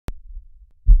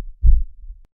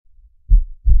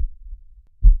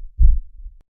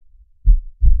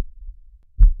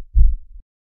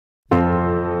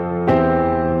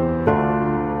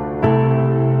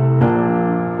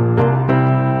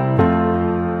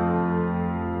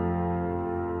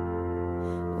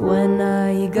When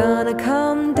are you gonna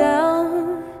come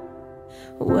down?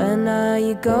 When are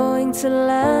you going to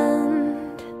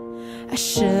land? I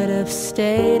should have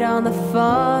stayed on the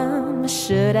farm. I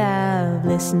should have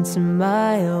listened to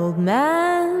my old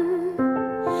man.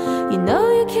 You know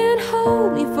you can't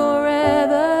hold me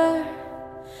forever.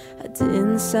 I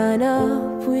didn't sign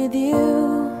up with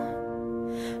you.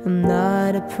 I'm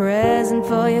not a present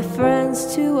for your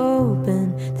friends to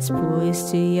open. This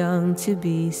boy's too young to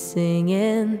be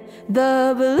singing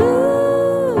the blues.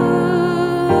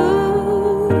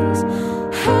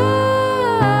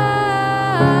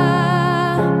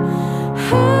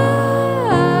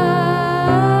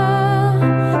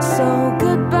 So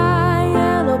goodbye,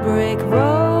 yellow brick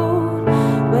road,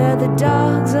 where the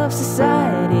dogs of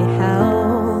society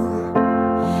howl.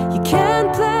 You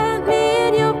can't plant me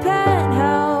in your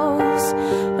penthouse.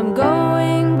 I'm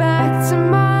going back to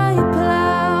my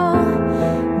plow,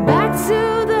 back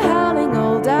to the howling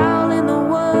old owl in the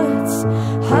woods,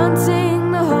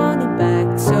 hunting the honeyback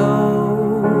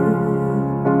toad.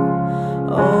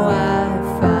 Oh, I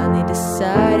finally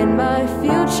decided my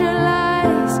future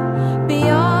lies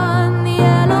beyond the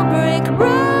yellow brick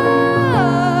road.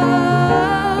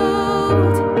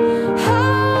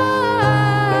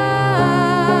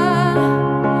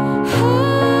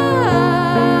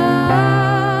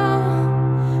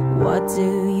 What do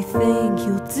you think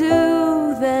you'll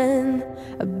do then?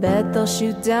 I bet they'll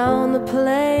shoot down the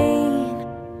plane.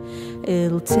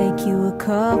 It'll take you a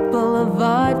couple of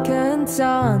vodka and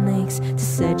tonics to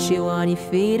set you on your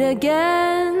feet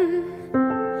again.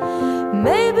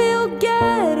 Maybe you'll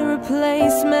get a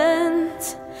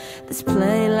replacement. There's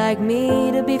plenty like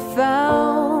me to be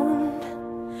found.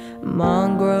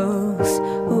 Mongrels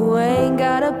who ain't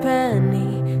got a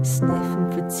penny,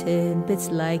 sniffing for tidbits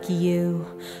like you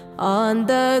on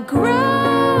the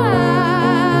ground.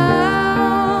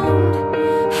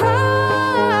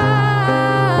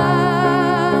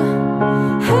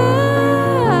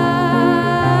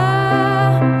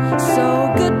 So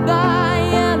goodbye,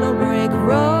 yellow brick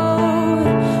road,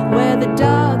 where the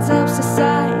dogs of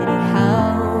society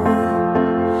howl.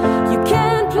 You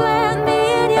can't plant me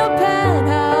in your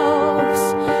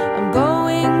penthouse. I'm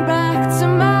going back to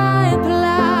my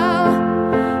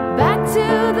plow, back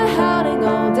to the howling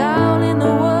old owl in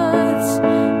the woods,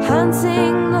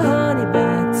 hunting